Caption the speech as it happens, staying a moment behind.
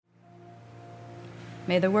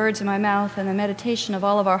May the words of my mouth and the meditation of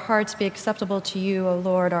all of our hearts be acceptable to you, O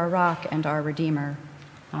Lord, our rock and our Redeemer.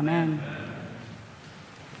 Amen.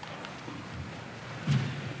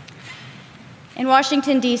 In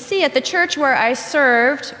Washington, D.C., at the church where I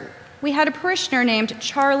served, we had a parishioner named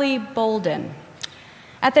Charlie Bolden.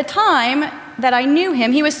 At the time that I knew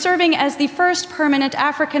him, he was serving as the first permanent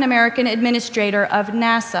African-American administrator of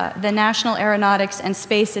NASA, the National Aeronautics and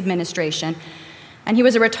Space Administration, and he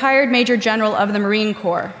was a retired Major General of the Marine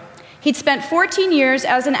Corps. He'd spent 14 years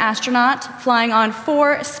as an astronaut, flying on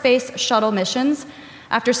 4 space shuttle missions,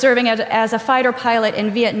 after serving as a fighter pilot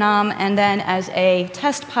in Vietnam and then as a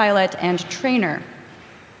test pilot and trainer.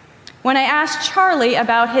 When I asked Charlie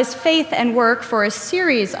about his faith and work for a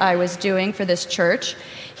series I was doing for this church,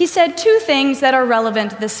 he said 2 things that are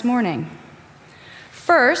relevant this morning.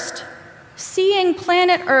 First, seeing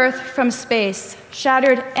planet Earth from space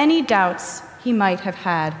shattered any doubts he might have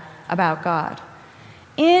had about God.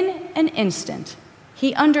 In an instant,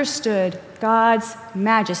 he understood God's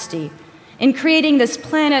majesty in creating this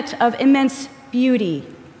planet of immense beauty.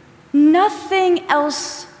 Nothing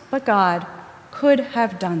else but God could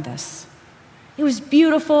have done this. It was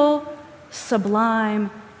beautiful, sublime,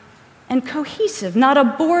 and cohesive, not a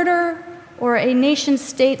border or a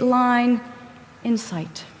nation-state line in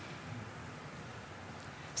sight.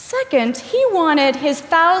 Second, he wanted his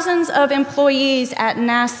thousands of employees at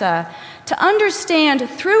NASA to understand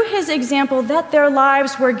through his example that their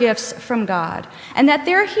lives were gifts from God and that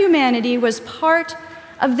their humanity was part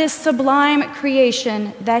of this sublime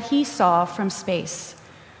creation that he saw from space.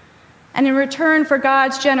 And in return for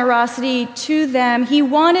God's generosity to them, he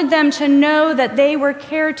wanted them to know that they were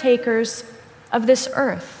caretakers of this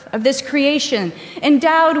earth, of this creation,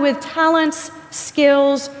 endowed with talents,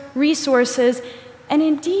 skills, resources, and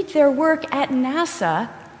indeed their work at NASA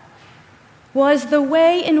was the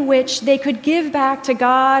way in which they could give back to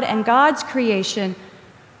God and God's creation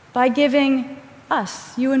by giving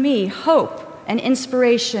us, you and me, hope and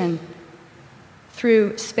inspiration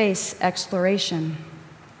through space exploration.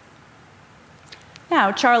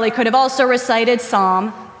 Now, Charlie could have also recited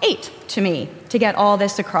Psalm 8 to me to get all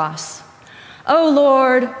this across. O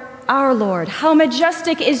Lord, our Lord, how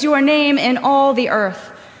majestic is your name in all the earth.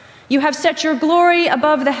 You have set your glory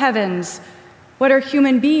above the heavens. What are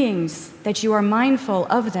human beings that you are mindful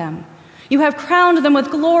of them? You have crowned them with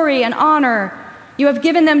glory and honor. You have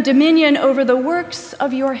given them dominion over the works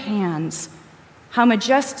of your hands. How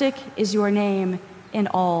majestic is your name in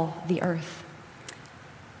all the earth.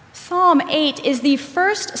 Psalm 8 is the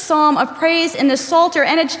first psalm of praise in the Psalter,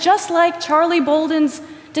 and it's just like Charlie Bolden's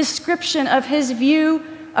description of his view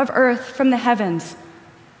of earth from the heavens.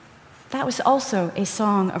 That was also a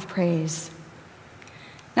song of praise.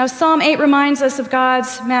 Now, Psalm 8 reminds us of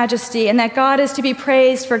God's majesty and that God is to be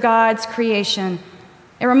praised for God's creation.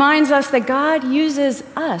 It reminds us that God uses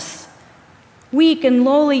us, weak and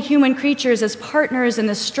lowly human creatures, as partners in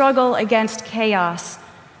the struggle against chaos.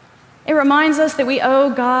 It reminds us that we owe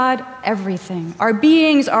God everything, our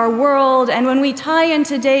beings, our world, and when we tie in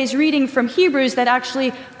today's reading from Hebrews that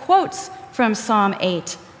actually quotes from Psalm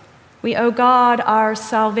 8, we owe God our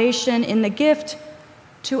salvation in the gift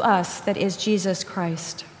to us that is Jesus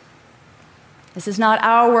Christ. This is not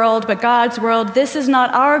our world, but God's world. This is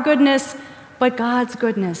not our goodness, but God's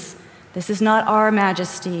goodness. This is not our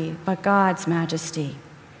majesty, but God's majesty.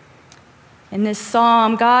 In this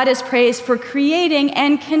psalm, God is praised for creating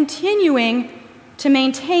and continuing to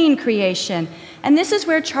maintain creation. And this is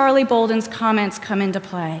where Charlie Bolden's comments come into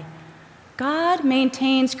play. God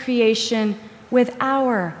maintains creation with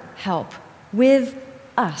our help, with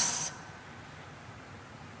us.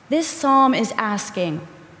 This psalm is asking,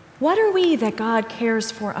 what are we that God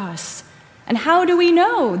cares for us? And how do we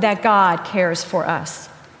know that God cares for us?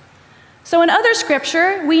 So in other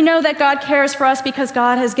scripture, we know that God cares for us because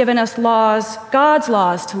God has given us laws, God's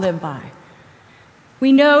laws to live by.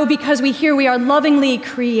 We know because we hear we are lovingly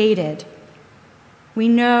created. We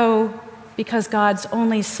know because God's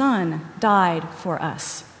only Son died for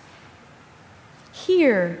us.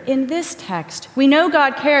 Here, in this text, we know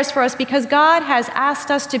God cares for us because God has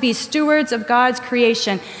asked us to be stewards of God's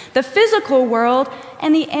creation, the physical world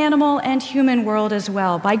and the animal and human world as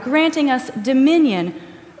well, by granting us dominion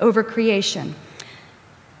over creation.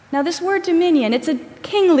 Now, this word dominion, it's a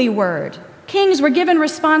kingly word. Kings were given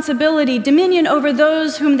responsibility, dominion over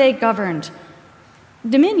those whom they governed.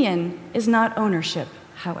 Dominion is not ownership,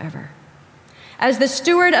 however. As the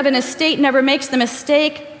steward of an estate never makes the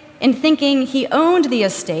mistake in thinking he owned the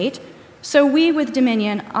estate, so we with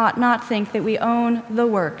dominion ought not think that we own the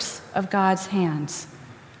works of God's hands.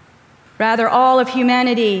 Rather, all of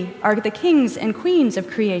humanity are the kings and queens of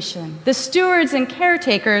creation, the stewards and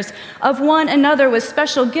caretakers of one another with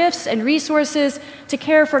special gifts and resources to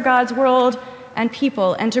care for God's world and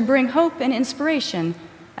people and to bring hope and inspiration,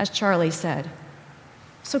 as Charlie said.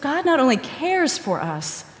 So God not only cares for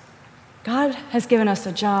us, God has given us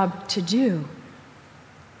a job to do.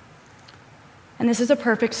 And this is a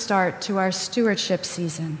perfect start to our stewardship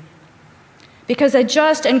season. Because a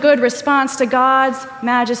just and good response to God's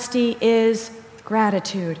majesty is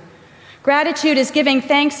gratitude. Gratitude is giving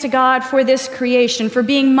thanks to God for this creation, for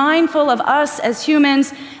being mindful of us as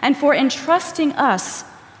humans, and for entrusting us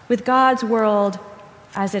with God's world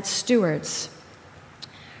as its stewards.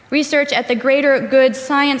 Research at the Greater Good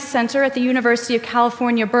Science Center at the University of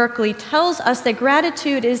California, Berkeley tells us that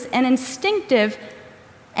gratitude is an instinctive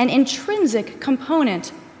and intrinsic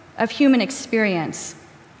component of human experience.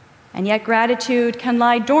 And yet gratitude can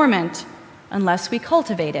lie dormant unless we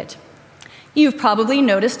cultivate it. You've probably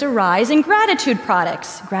noticed a rise in gratitude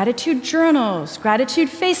products, gratitude journals, gratitude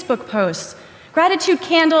Facebook posts, gratitude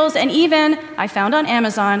candles, and even, I found on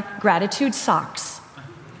Amazon, gratitude socks.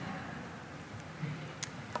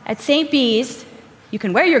 At St. Bees, you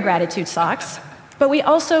can wear your gratitude socks, but we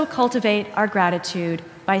also cultivate our gratitude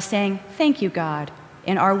by saying, "Thank you, God,"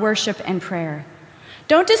 in our worship and prayer.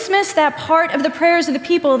 Don't dismiss that part of the prayers of the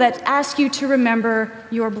people that ask you to remember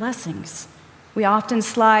your blessings. We often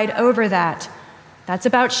slide over that. That's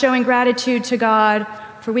about showing gratitude to God,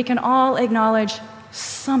 for we can all acknowledge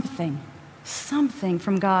something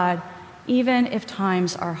from God, even if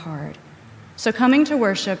times are hard. So coming to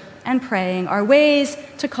worship and praying are ways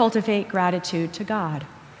to cultivate gratitude to God.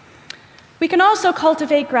 We can also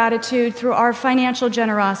cultivate gratitude through our financial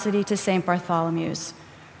generosity to St. Bartholomew's.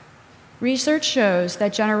 Research shows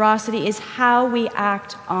that generosity is how we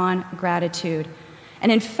act on gratitude.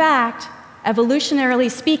 And in fact,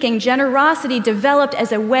 evolutionarily speaking, generosity developed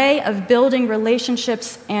as a way of building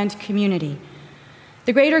relationships and community.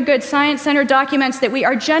 The Greater Good Science Center documents that we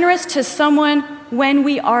are generous to someone when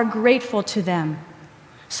we are grateful to them.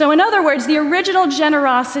 So in other words, the original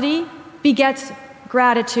generosity begets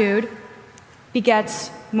gratitude,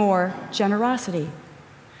 begets more generosity.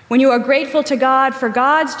 When you are grateful to God for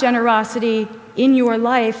God's generosity in your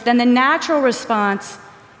life, then the natural response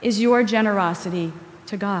is your generosity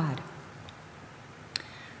to God.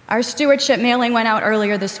 Our stewardship mailing went out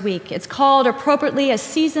earlier this week. It's called appropriately A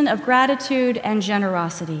Season of Gratitude and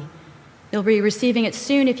Generosity. You'll be receiving it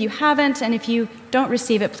soon if you haven't, and if you don't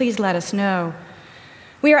receive it, please let us know.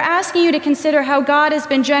 We are asking you to consider how God has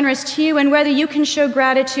been generous to you and whether you can show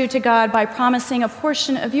gratitude to God by promising a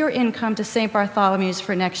portion of your income to St. Bartholomew's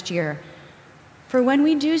for next year. For when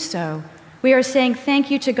we do so, we are saying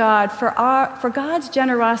thank you to God for God's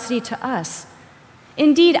generosity to us.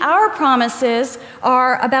 Indeed, our promises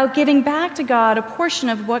are about giving back to God a portion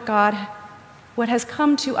of what has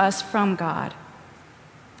come to us from God.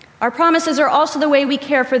 Our promises are also the way we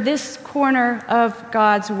care for this corner of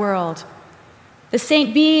God's world. The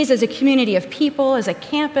St. Bees as a community of people, as a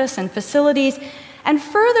campus and facilities, and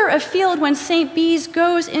further afield when St. Bees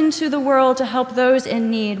goes into the world to help those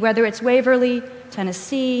in need, whether it's Waverly,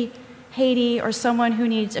 Tennessee, Haiti, or someone who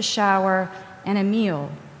needs a shower and a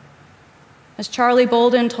meal. As Charlie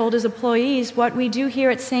Bolden told his employees, what we do here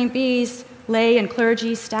at St. Bees, lay and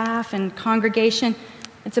clergy, staff and congregation,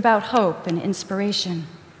 it's about hope and inspiration.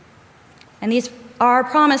 And these our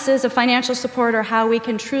promises of financial support are how we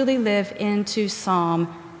can truly live into Psalm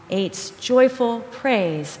 8's joyful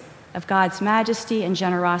praise of God's majesty and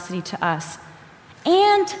generosity to us,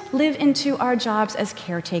 and live into our jobs as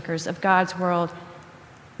caretakers of God's world,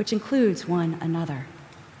 which includes one another.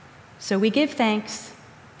 So we give thanks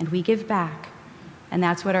and we give back, and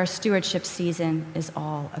that's what our stewardship season is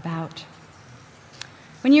all about.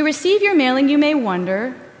 When you receive your mailing, you may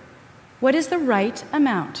wonder, what is the right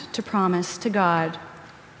amount to promise to God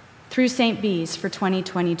through St. Bees for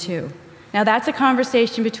 2022? Now that's a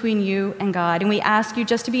conversation between you and God, and we ask you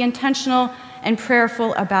just to be intentional and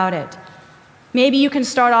prayerful about it. Maybe you can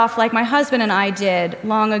start off like my husband and I did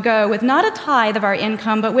long ago, with not a tithe of our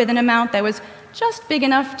income, but with an amount that was just big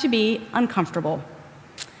enough to be uncomfortable.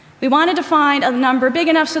 We wanted to find a number big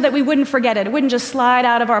enough so that we wouldn't forget it. It wouldn't just slide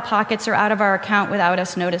out of our pockets or out of our account without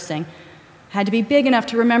us noticing. It had to be big enough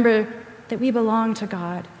to remember that we belong to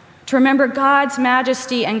God, to remember God's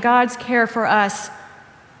majesty and God's care for us,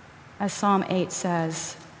 as Psalm 8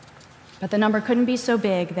 says. But the number couldn't be so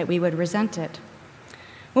big that we would resent it.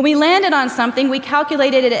 When we landed on something, we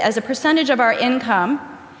calculated it as a percentage of our income,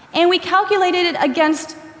 and we calculated it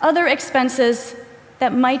against other expenses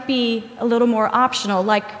that might be a little more optional,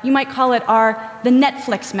 like you might call it the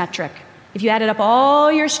Netflix metric. If you added up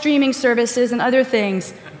all your streaming services and other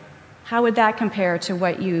things, how would that compare to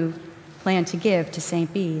what you plan to give to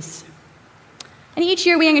St. Bees? And each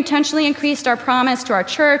year we intentionally increased our promise to our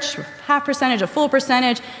church, half percentage, a full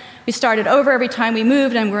percentage. We started over every time we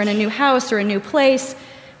moved and we're in a new house or a new place.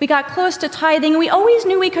 We got close to tithing, and we always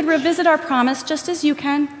knew we could revisit our promise just as you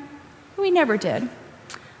can. We never did.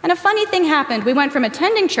 And a funny thing happened. We went from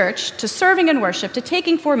attending church to serving in worship to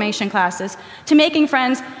taking formation classes to making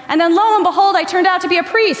friends, and then lo and behold, I turned out to be a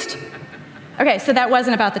priest. Okay, so that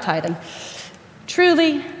wasn't about the tithing.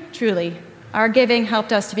 Truly, truly, our giving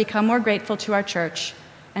helped us to become more grateful to our church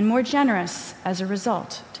and more generous as a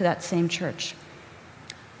result to that same church.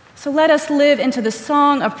 So let us live into the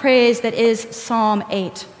song of praise that is Psalm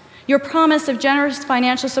 8. Your promise of generous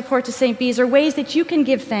financial support to St. Bees are ways that you can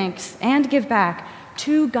give thanks and give back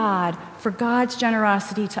to God for God's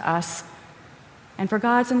generosity to us and for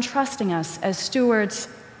God's entrusting us as stewards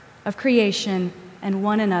of creation and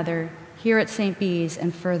one another here at St. Bees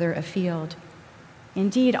and further afield.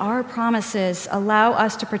 Indeed, our promises allow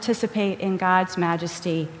us to participate in God's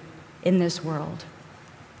majesty in this world.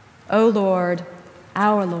 O Lord,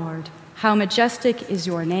 our Lord, how majestic is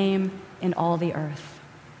your name in all the earth.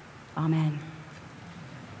 Amen.